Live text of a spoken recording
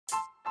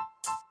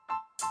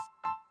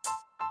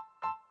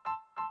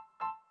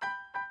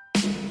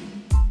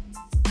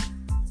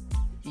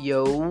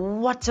Yo,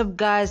 what's up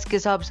guys,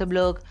 कैसे आप सब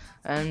लोग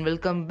and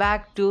welcome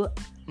back to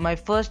my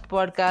first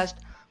podcast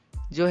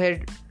जो है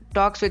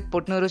टॉक्स विद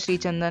पुटनूरू श्री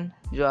चंदन,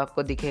 जो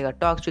आपको दिखेगा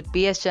टॉक्स विद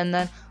PS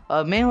चंदन।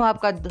 और मैं हूँ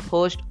आपका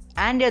होस्ट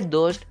एंड योर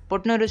दोस्त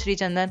पुटनूरू श्री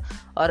चंदन।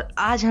 और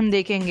आज हम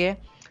देखेंगे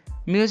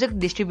म्यूज़िक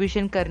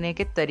डिस्ट्रीब्यूशन करने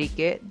के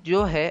तरीके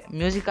जो है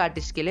म्यूज़िक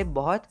आर्टिस्ट के लिए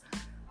बहुत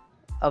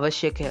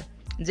आवश्यक है।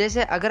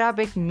 जैसे अगर आप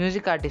एक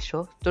म्यूज़िक आर्टिस्ट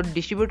हो तो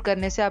डिस्ट्रीब्यूट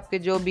करने से आपके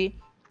जो भी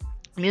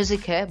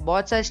म्यूज़िक है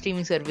बहुत सारे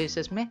स्ट्रीमिंग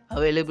सर्विसेज में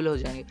अवेलेबल हो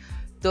जाएंगे।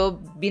 तो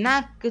बिना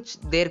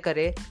कुछ देर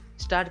करे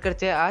स्टार्ट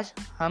करते हैं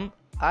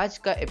आज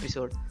का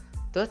एपिसोड।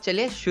 तो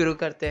चलिए शुरू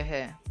करते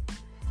हैं।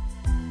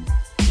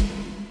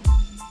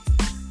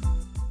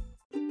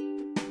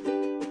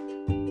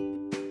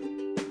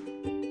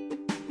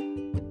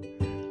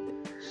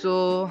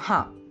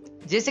 हाँ,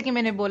 जैसे कि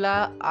मैंने बोला,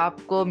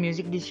 आपको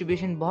म्यूज़िक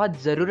डिस्ट्रीब्यूशन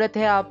बहुत ज़रूरत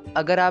है।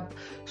 अगर आप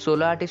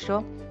सोलो आर्टिस्ट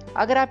हो,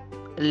 अगर आप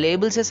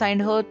लेबल से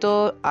साइंड हो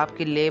तो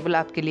आपकी लेबल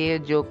आपके लिए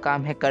जो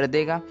काम है कर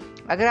देगा।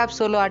 अगर आप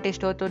सोलो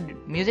आर्टिस्ट हो तो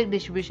म्यूज़िक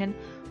डिस्ट्रीब्यूशन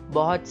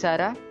बहुत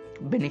सारा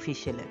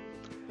बेनिफिशियल है।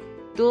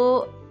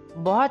 तो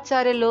बहुत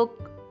सारे लोग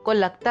को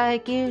लगता है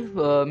कि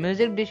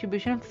म्यूज़िक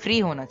डिस्ट्रीब्यूशन फ्री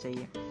होना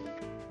चाहिए,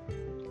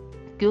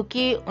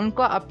 क्योंकि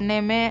उनको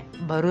अपने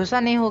में भरोसा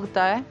नहीं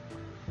होता है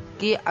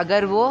कि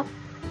अगर वो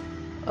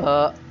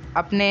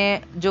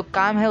अपने जो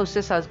काम है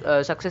उससे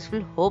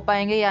सक्सेसफुल हो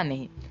पाएंगे या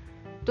नहीं।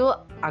 तो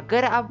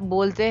अगर आप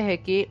बोलते हैं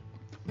कि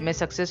मैं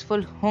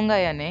सक्सेसफुल होऊंगा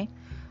या नहीं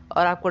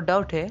और आपको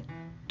डाउट है,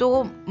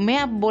 तो मैं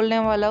अब बोलने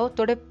वाला हूँ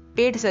थोड़े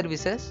पेड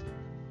सर्विसेज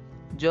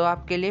जो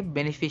आपके लिए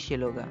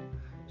बेनिफिशियल होगा।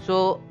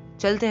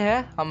 चलते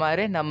हैं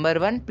हमारे नंबर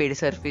 1 पेड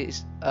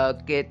सर्विस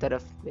के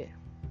तरफ पे।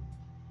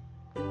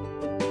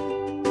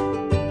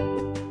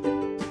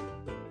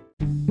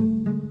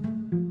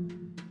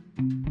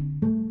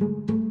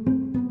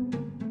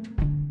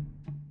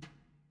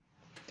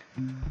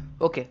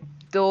 ओके,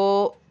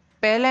 तो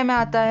पहले में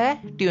आता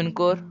है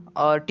ट्यूनकोर।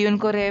 और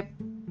ट्यूनकोर है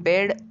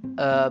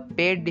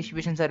पेड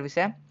डिस्ट्रीब्यूशन सर्विस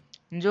है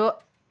जो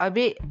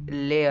अभी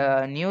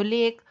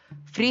न्यूली एक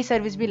फ्री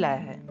सर्विस भी लाया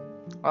है।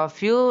 और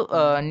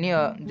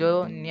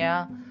जो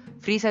नया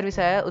फ्री सर्विस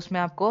आया है उसमें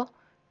आपको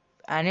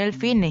एनुअल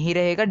फी नहीं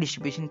रहेगा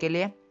डिस्ट्रीब्यूशन के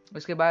लिए।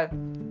 उसके बाद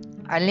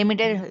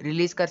अनलिमिटेड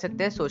रिलीज कर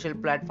सकते हैं सोशल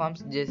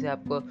प्लेटफॉर्म्स, जैसे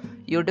आपको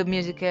यूट्यूब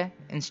म्यूजिक है,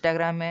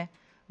 इंस्टाग्राम है,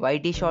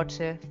 YT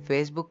शॉर्ट्स है,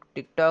 फेसबुक,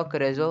 टिकटॉक,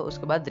 रेजो,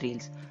 उसके बाद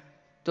रील्स।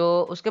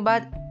 तो उसके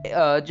बाद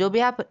जो भी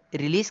आप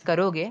रिलीज़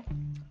करोगे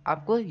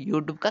आपको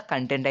यूट्यूब का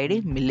कंटेंट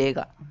ID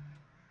मिलेगा।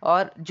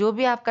 और जो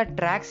भी आपका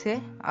ट्रैक्स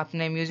है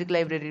अपने म्यूज़िक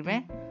लाइब्रेरी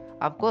में,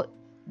 आपको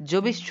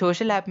जो भी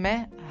सोशल ऐप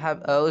में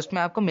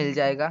उसमें आपको मिल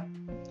जाएगा।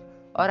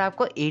 और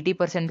आपको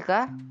 80%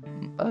 का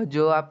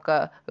जो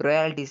आपका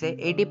रॉयल्टीज है,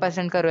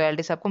 80% का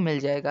रॉयल्टीज आपको मिल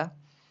जाएगा।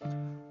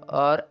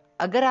 और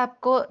अगर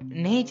आपको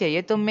नहीं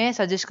चाहिए तो मैं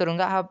सजेस्ट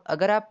करूँगा,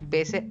 अगर आप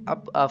पैसे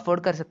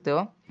अफोर्ड कर सकते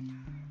हो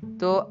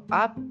तो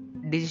आप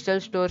डिजिटल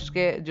स्टोर्स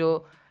के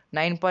जो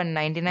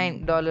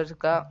 $9.99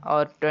 का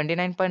और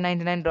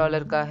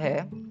 $29.99 का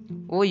है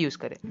वो यूज़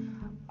करें।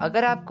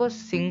 अगर आपको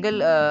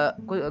सिंगल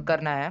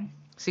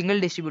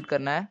डिस्ट्रीब्यूट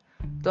करना है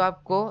तो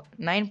आपको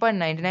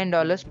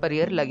 $9.99 पर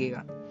ईयर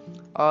लगेगा।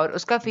 और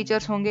उसका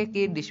फीचर्स होंगे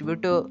कि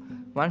डिस्ट्रीब्यूट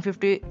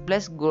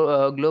 150+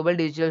 ग्लोबल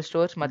डिजिटल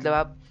स्टोर्स, मतलब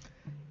आप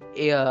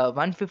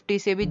 150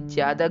 से भी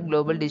ज़्यादा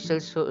ग्लोबल डिजिटल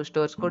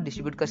स्टोर्स को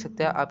डिस्ट्रीब्यूट कर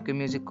सकते हैं आपके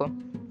म्यूज़िक को।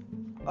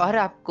 और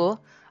आपको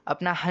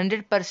अपना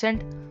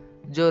 100%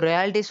 जो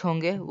रॉयल्टीज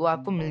होंगे वो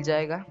आपको मिल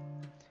जाएगा।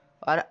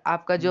 और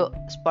आपका जो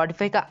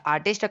स्पॉटिफाई का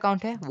आर्टिस्ट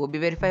अकाउंट है वो भी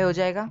वेरीफाई हो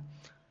जाएगा।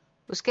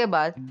 उसके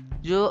बाद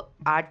जो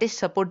आर्टिस्ट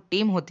सपोर्ट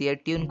टीम होती है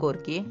ट्यूनकोर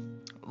की,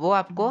 वो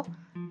आपको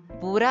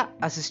पूरा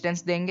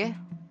असिस्टेंस देंगे।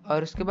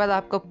 और उसके बाद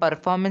आपको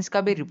परफॉर्मेंस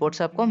का भी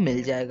रिपोर्ट्स आपको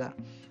मिल जाएगा।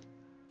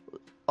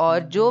 और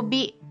जो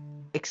भी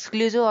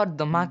एक्सक्लूसिव और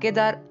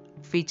धमाकेदार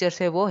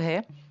फीचर्स है वो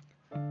है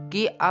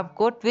कि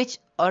आपको ट्विच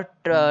और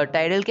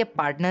टाइडल के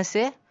पार्टनर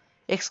से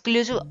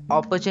एक्सक्लूसिव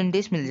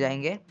अपॉर्चुनिटीज मिल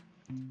जाएंगे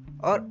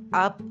और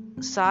आप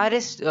सारे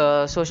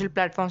सोशल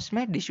प्लेटफॉर्म्स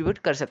में डिस्ट्रीब्यूट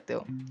कर सकते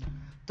हो।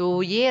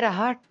 तो ये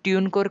रहा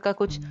ट्यूनकोर का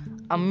कुछ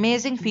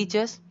अमेजिंग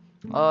फीचर्स।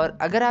 और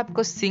अगर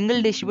आपको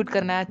सिंगल डिस्ट्रीब्यूट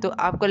करना है तो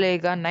आपको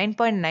लगेगा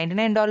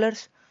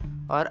 $9.99।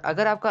 और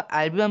अगर आपका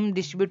एल्बम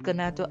डिस्ट्रीब्यूट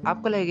करना है तो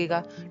आपको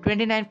लगेगा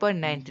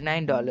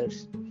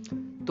 $29.99।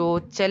 तो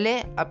चले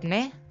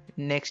अपने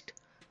नेक्स्ट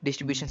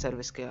डिस्ट्रीब्यूशन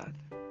सर्विस के बाद।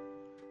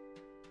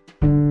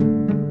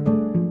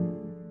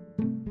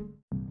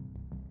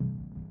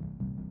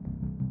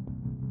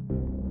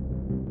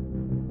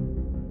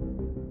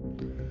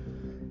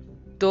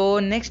 तो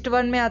नेक्स्ट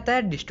वन में आता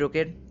है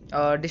डिस्ट्रोकिड।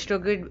 और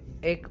डिस्ट्रोकिड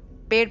एक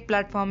पेड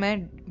प्लेटफॉर्म है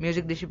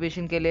म्यूज़िक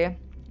डिस्ट्रीब्यूशन के लिए,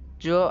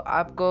 जो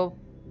आपको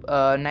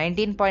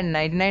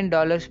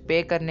 $19.99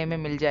 पे करने में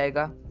मिल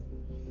जाएगा।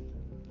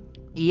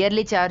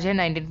 ईयरली चार्ज है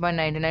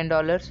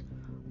 $19.99।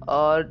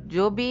 और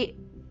जो भी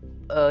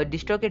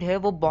डिस्ट्रोकिड है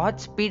वो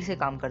बहुत स्पीड से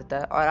काम करता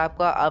है और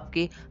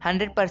आपकी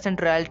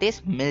 100%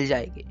 रॉयल्टीज मिल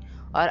जाएगी।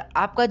 और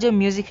आपका जो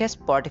म्यूज़िक है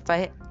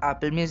Spotify,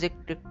 Apple music,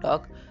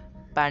 TikTok,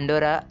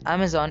 Pandora,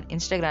 Amazon,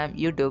 Instagram,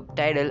 YouTube,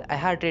 Tidal,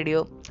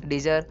 iHeartRadio,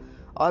 Deezer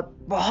और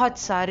बहुत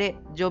सारे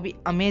जो भी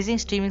अमेजिंग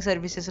स्ट्रीमिंग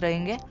सर्विसेज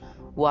रहेंगे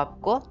वो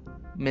आपको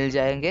मिल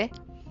जाएंगे।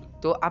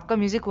 तो आपका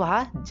म्यूज़िक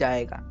वहाँ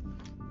जाएगा।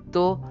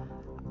 तो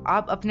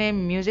आप अपने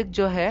म्यूज़िक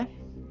जो है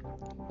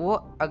वो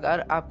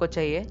अगर आपको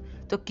चाहिए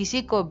तो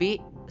किसी को भी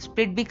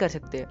स्प्लिट भी कर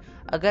सकते हैं।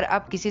 अगर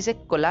आप किसी से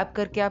कोलैब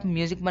करके आप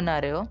म्यूज़िक बना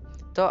रहे हो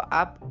तो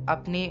आप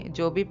अपनी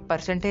जो भी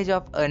परसेंटेज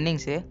ऑफ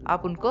अर्निंग्स है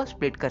आप उनको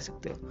स्प्लिट कर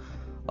सकते हो।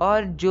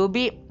 और जो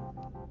भी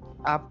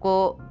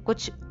आपको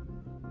कुछ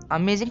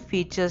अमेजिंग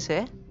फीचर्स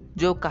है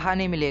जो कहाँ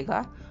नहीं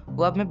मिलेगा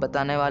वो अब मैं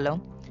बताने वाला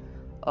हूँ।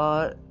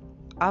 और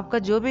आपका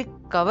जो भी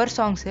कवर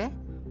सॉन्ग्स है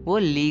वो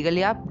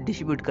लीगली आप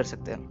डिस्ट्रीब्यूट कर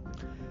सकते हो।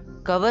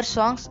 कवर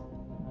सॉन्ग्स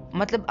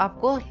मतलब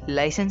आपको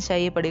लाइसेंस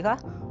चाहिए पड़ेगा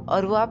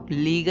और वो आप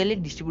लीगली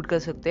डिस्ट्रीब्यूट कर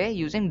सकते हैं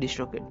यूजिंग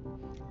डिस्ट्रोकिड।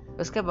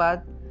 उसके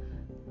बाद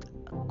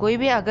कोई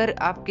भी अगर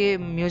आपके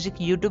म्यूज़िक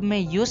यूट्यूब में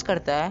यूज़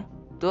करता है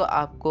तो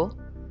आपको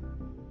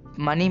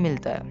मनी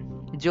मिलता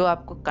है। जो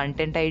आपको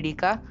कंटेंट आईडी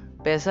का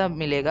पैसा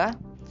मिलेगा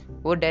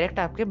वो डायरेक्ट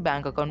आपके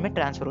बैंक अकाउंट में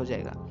ट्रांसफ़र हो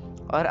जाएगा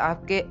और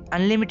आपके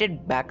अनलिमिटेड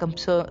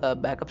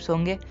बैकअप्स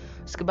होंगे।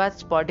 उसके बाद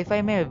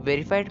स्पॉटिफाई में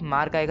वेरीफाइड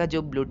मार्क आएगा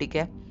जो ब्लू टिक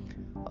है,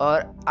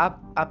 और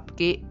आप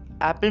आपकी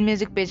एप्पल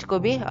म्यूज़िक पेज को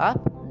भी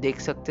आप देख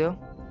सकते हो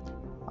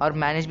और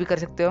मैनेज भी कर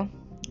सकते हो।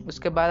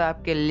 उसके बाद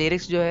आपके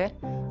लिरिक्स जो है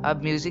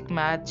आप म्यूज़िक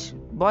मैच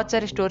बहुत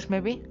सारे स्टोर्स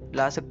में भी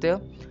ला सकते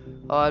हो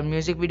और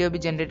म्यूज़िक वीडियो भी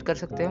जनरेट कर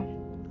सकते हो।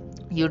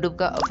 यूट्यूब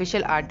का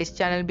ऑफिशियल आर्टिस्ट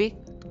चैनल भी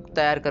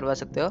तैयार करवा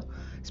सकते हो,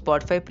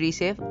 स्पॉटिफाई प्री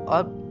सेव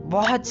और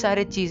बहुत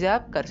सारे चीज़ें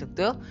आप कर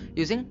सकते हो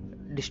यूजिंग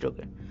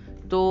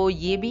डिस्ट्रोकिड। तो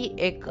ये भी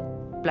एक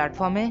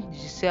प्लेटफॉर्म है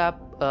जिससे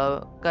आप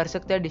कर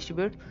सकते हैं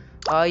डिस्ट्रीब्यूट,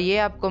 और ये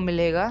आपको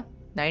मिलेगा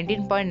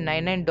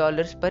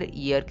 $19.99 पर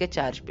ईयर के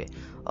चार्ज पे।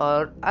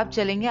 और अब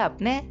चलेंगे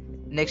अपने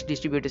नेक्स्ट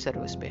डिस्ट्रीब्यूटर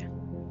सर्विस पे।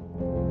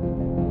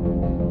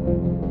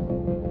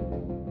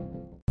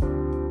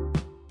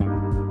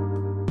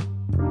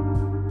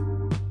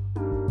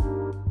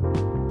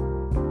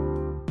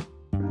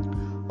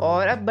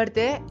 और अब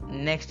बढ़ते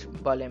हैं नेक्स्ट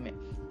वाले में।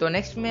 तो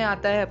नेक्स्ट में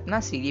आता है अपना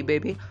CD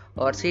बेबी,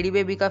 और CD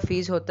बेबी का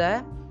फीस होता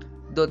है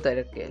दो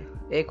तरह के,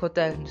 एक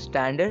होता है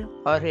स्टैंडर्ड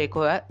और एक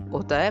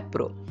होता है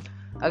प्रो।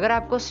 अगर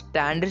आपको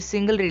स्टैंडर्ड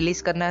सिंगल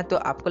रिलीज करना है तो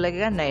आपको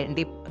लगेगा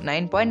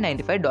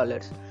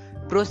 $99.95,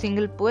 प्रो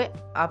सिंगल पे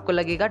आपको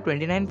लगेगा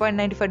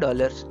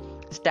 $29.95,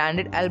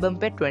 स्टैंडर्ड एल्बम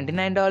पे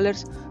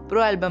 $29,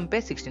 प्रो एल्बम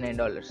पे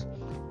 $69।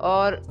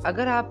 और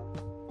अगर आप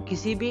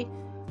किसी भी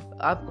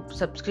आप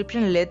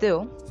सब्सक्रिप्शन लेते हो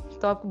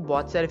तो आपको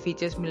बहुत सारे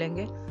फीचर्स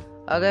मिलेंगे।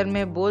 अगर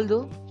मैं बोल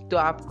दूं तो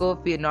आपको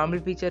नॉर्मल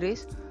फीचर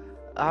इस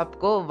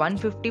आपको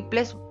 150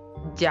 प्लस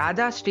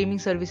ज़्यादा स्ट्रीमिंग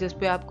सर्विसेज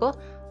पे आपको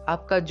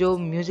आपका जो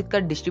म्यूज़िक का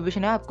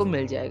डिस्ट्रीब्यूशन है आपको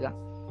मिल जाएगा।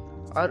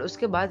 और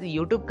उसके बाद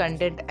यूट्यूब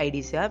कंटेंट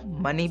आईडी से आप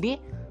मनी भी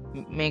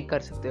मेक कर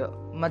सकते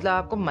हो, मतलब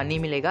आपको मनी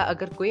मिलेगा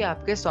अगर कोई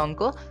आपके सॉन्ग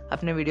को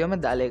अपने वीडियो में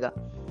डालेगा।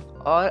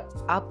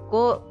 और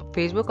आपको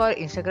फेसबुक और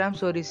इंस्टाग्राम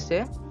स्टोरीज से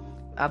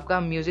आपका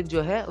म्यूज़िक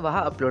जो है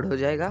वहाँ अपलोड हो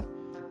जाएगा।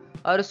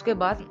 और उसके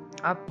बाद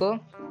आपको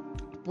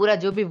पूरा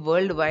जो भी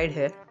वर्ल्ड वाइड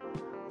है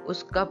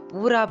उसका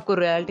पूरा आपको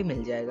रॉयल्टी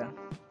मिल जाएगा।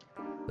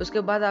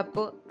 उसके बाद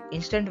आपको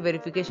इंस्टेंट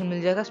वेरिफिकेशन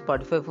मिल जाएगा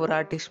स्पॉटिफाई फॉर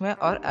आर्टिस्ट में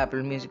और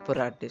एप्पल म्यूजिक फॉर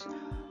आर्टिस्ट,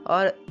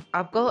 और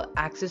आपको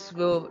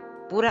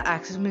पूरा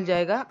एक्सेस मिल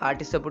जाएगा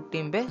आर्टिस्ट सपोर्ट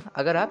टीम पे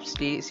अगर आप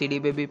CD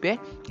बेबी पे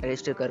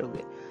रजिस्टर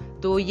करोगे।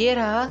 तो ये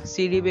रहा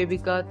CD बेबी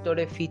का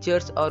थोड़े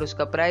फीचर्स और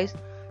उसका प्राइस।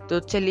 तो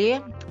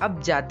चलिए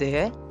अब जाते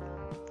हैं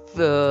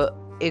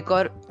एक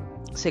और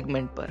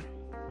सेगमेंट पर।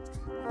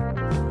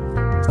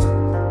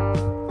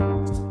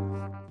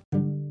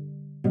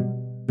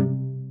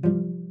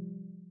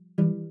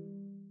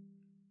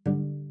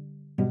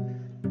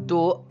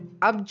 तो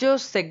अब जो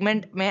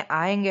सेगमेंट में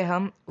आएंगे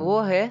हम वो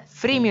है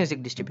फ्री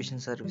म्यूजिक डिस्ट्रीब्यूशन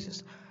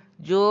सर्विसेज।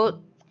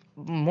 जो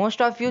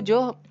मोस्ट ऑफ यू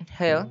जो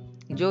है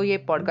जो ये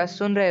पॉडकास्ट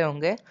सुन रहे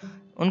होंगे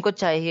उनको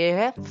चाहिए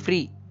है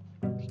फ्री,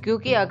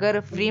 क्योंकि अगर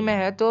फ्री में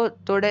है तो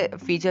थोड़े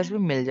फीचर्स भी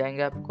मिल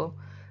जाएंगे आपको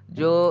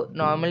जो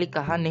नॉर्मली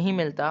कहाँ नहीं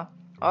मिलता।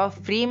 और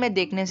फ्री में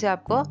देखने से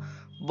आपको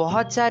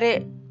बहुत सारे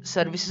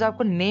सर्विसेज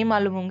आपको नहीं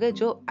मालूम होंगे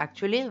जो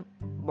एक्चुअली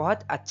बहुत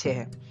अच्छे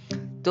हैं।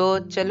 तो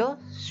चलो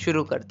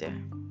शुरू करते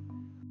हैं।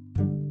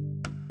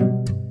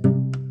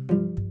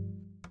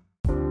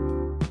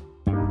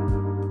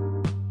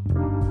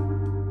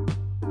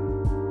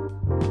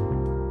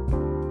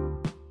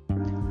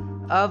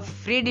 अब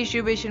फ्री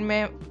डिस्ट्रीब्यूशन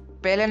में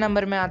पहले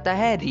नंबर में आता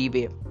है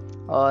रीवेव,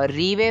 और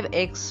रीवेव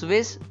एक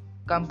स्विस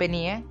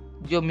कंपनी है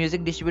जो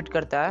म्यूज़िक डिस्ट्रीब्यूट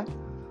करता है।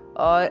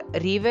 और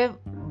रीवेव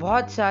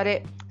बहुत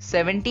सारे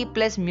 70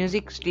 प्लस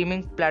म्यूज़िक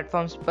स्ट्रीमिंग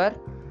प्लेटफॉर्म्स पर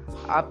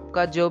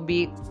आपका जो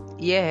भी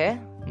ये है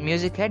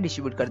म्यूज़िक है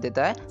डिस्ट्रीब्यूट कर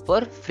देता है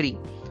फॉर फ्री।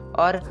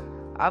 और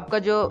आपका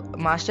जो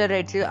मास्टर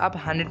राइट्स है आप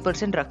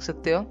 100% रख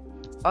सकते हो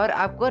और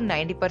आपको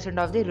 90%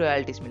 ऑफ द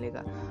रॉयल्टीज़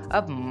मिलेगा।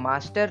 अब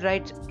मास्टर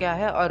राइट्स क्या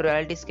है और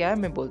रॉयल्टीज़ क्या है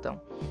मैं बोलता हूँ।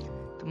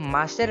 तो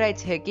मास्टर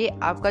राइट्स है कि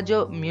आपका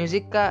जो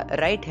म्यूज़िक का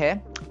राइट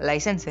है,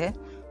 लाइसेंस है,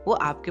 वो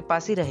आपके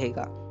पास ही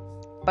रहेगा,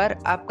 पर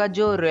आपका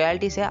जो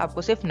रॉयल्टीज़ है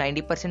आपको सिर्फ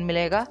 90%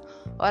 मिलेगा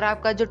और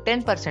आपका जो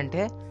 10%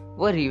 है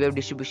वो रीवेव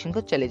डिस्ट्रीब्यूशन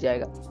को चले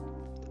जाएगा।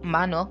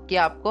 मानो कि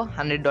आपको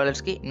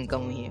 $100 की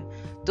इनकम हुई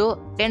है तो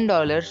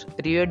 $10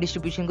 रिवेट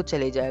डिस्ट्रीब्यूशन को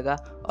चले जाएगा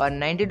और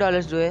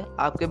 $90 जो है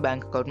आपके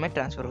बैंक अकाउंट में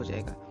ट्रांसफ़र हो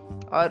जाएगा।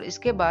 और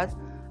इसके बाद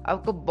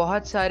आपको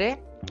बहुत सारे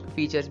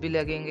फीचर्स भी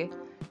लगेंगे।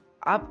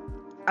 आप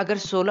अगर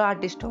सोलो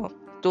आर्टिस्ट हो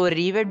तो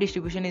Rivet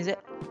distribution is a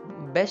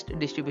best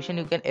distribution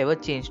you can ever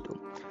change to.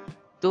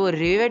 तो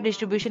रिवेट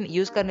डिस्ट्रीब्यूशन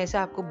यूज़ करने से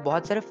आपको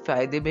बहुत सारे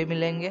फ़ायदे भी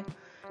मिलेंगे,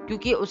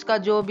 क्योंकि उसका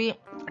जो भी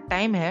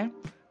टाइम है,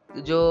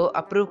 जो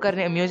अप्रूव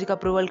करने म्यूज़िक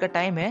अप्रूवल का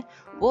टाइम है,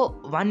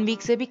 वो 1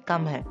 वीक से भी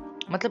कम है।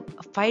 मतलब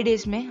 5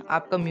 डेज़ में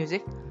आपका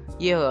म्यूज़िक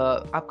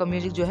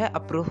जो है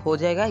अप्रूव हो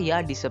जाएगा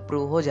या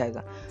डिसअप्रूव हो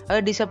जाएगा।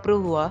 अगर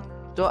डिसअप्रूव हुआ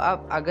तो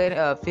आप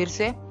अगर फिर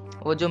से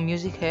वो जो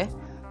म्यूज़िक है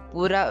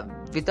पूरा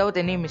विदाउट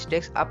एनी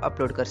मिस्टेक्स आप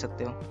अपलोड कर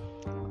सकते हो,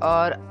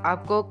 और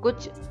आपको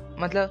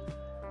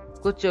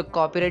कुछ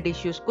कॉपीराइट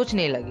इश्यूज कुछ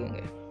नहीं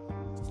लगेंगे।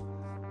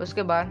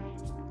 उसके बाद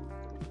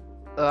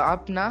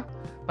आप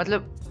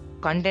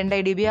कंटेंट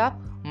आईडी भी आप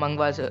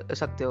मंगवा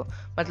सकते हो।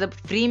 मतलब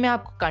फ्री में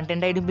आपको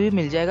कंटेंट आईडी भी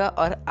मिल जाएगा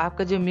और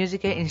आपका जो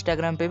म्यूजिक है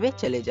इंस्टाग्राम पे भी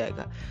चले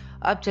जाएगा।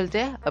 अब चलते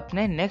हैं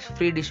अपने नेक्स्ट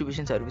फ्री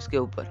डिस्ट्रीब्यूशन सर्विस के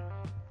ऊपर।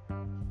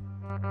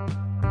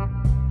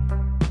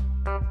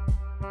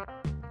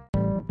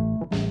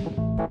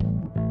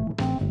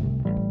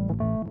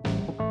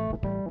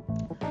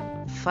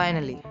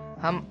 फाइनली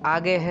हम आ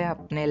गए हैं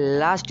अपने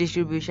लास्ट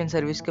डिस्ट्रीब्यूशन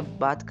सर्विस के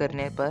बात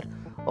करने पर,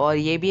 और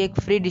ये भी एक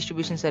फ्री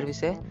डिस्ट्रीब्यूशन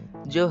सर्विस है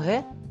जो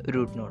है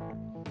रूट नोट।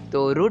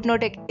 तो रूट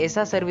नोट एक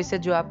ऐसा सर्विस है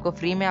जो आपको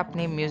फ्री में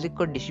अपने म्यूज़िक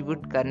को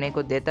डिस्ट्रीब्यूट करने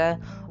को देता है,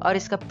 और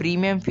इसका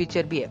प्रीमियम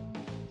फीचर भी है।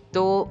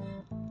 तो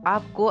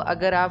आपको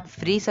अगर आप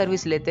फ्री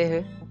सर्विस लेते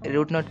हैं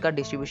रूट नोट का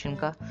डिस्ट्रीब्यूशन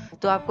का,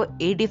 तो आपको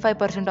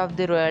 85% ऑफ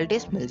द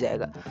रॉयल्टीज मिल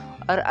जाएगा,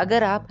 और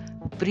अगर आप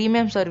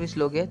प्रीमियम सर्विस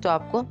लोगे तो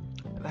आपको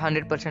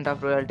 100%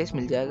 ऑफ रॉयल्टीज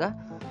मिल जाएगा।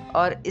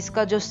 और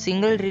इसका जो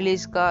सिंगल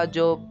रिलीज का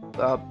जो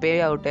पे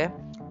आउट है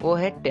वो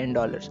है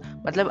 $10।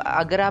 मतलब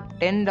अगर आप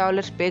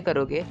 $10 पे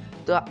करोगे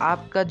तो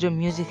आपका जो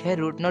म्यूज़िक है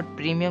रूट नोट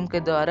प्रीमियम के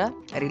द्वारा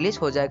रिलीज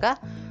हो जाएगा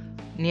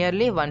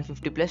नियरली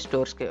 150 प्लस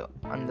स्टोर्स के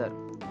अंदर।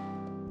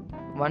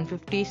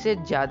 150 से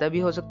ज़्यादा भी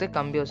हो सकते हैं,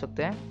 कम भी हो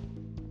सकते हैं।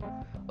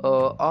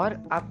 और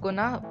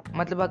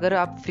आपको अगर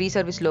आप फ्री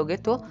सर्विस लोगे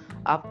तो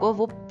आपको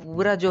वो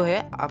पूरा जो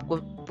है आपको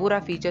पूरा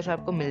फीचर्स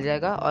आपको मिल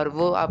जाएगा और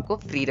वो आपको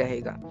फ्री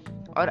रहेगा।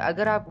 और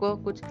अगर आपको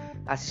कुछ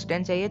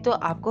असिस्टेंट चाहिए तो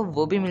आपको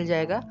वो भी मिल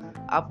जाएगा।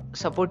 आप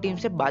सपोर्ट टीम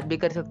से बात भी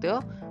कर सकते हो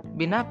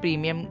बिना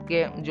प्रीमियम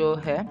के जो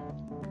है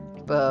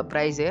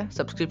प्राइस है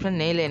सब्सक्रिप्शन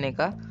नहीं लेने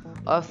का,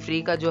 और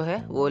फ्री का जो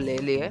है वो ले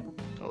लिए,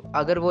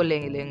 अगर वो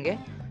लेंगे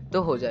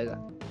तो हो जाएगा।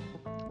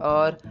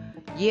 और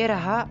ये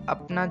रहा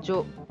अपना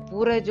जो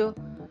पूरा जो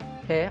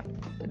है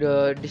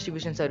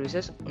डिस्ट्रीब्यूशन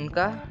सर्विसेज,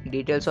 उनका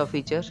डिटेल्स और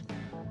फीचर्स।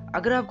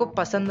 अगर आपको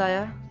पसंद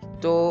आया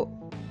तो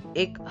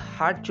एक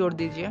हार्ट छोड़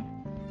दीजिए।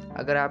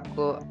 अगर आप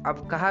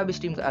कहाँ भी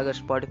अगर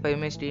स्पॉटिफाई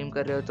में स्ट्रीम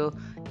कर रहे हो तो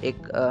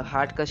एक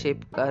हार्ट का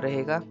शेप का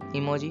रहेगा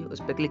इमोजी, उस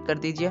पर क्लिक कर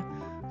दीजिए,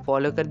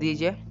 फॉलो कर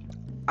दीजिए।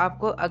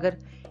 आपको अगर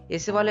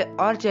ऐसे वाले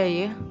और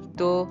चाहिए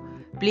तो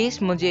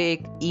प्लीज़ मुझे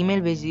एक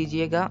ईमेल भेज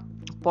दीजिएगा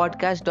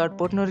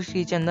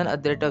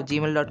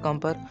podcast.potnorishchandan@gmail.com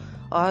पर,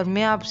 और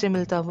मैं आपसे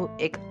मिलता हूँ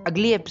एक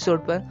अगली एपिसोड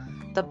पर।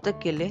 तब तक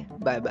के लिए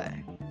बाय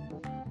बाय।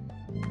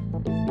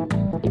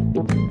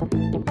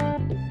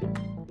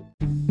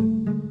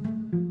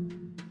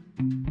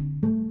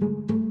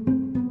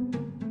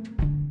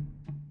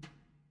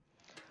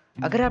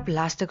 अगर आप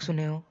लास्ट तक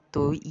सुने हो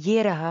तो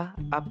ये रहा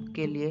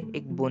आपके लिए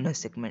एक बोनस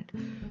सेगमेंट।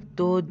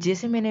 तो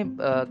जैसे मैंने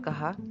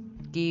कहा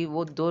कि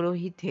वो दो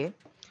ही थे,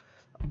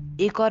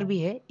 एक और भी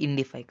है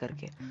इंडीफाई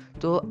करके।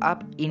 तो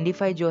आप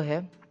इंडीफाई जो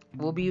है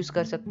वो भी यूज़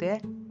कर सकते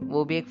हैं,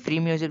 वो भी एक फ्री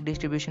म्यूज़िक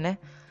डिस्ट्रीब्यूशन है।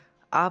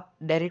 आप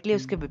डायरेक्टली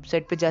उसके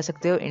वेबसाइट पे जा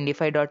सकते हो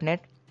indify.net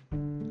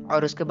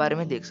और उसके बारे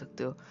में देख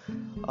सकते हो।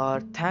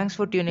 और thanks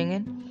for tuning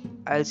in.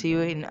 I will see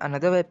you in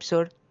another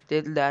episode.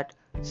 Till that,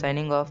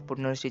 signing off,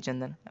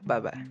 PSChandan. Bye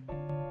bye.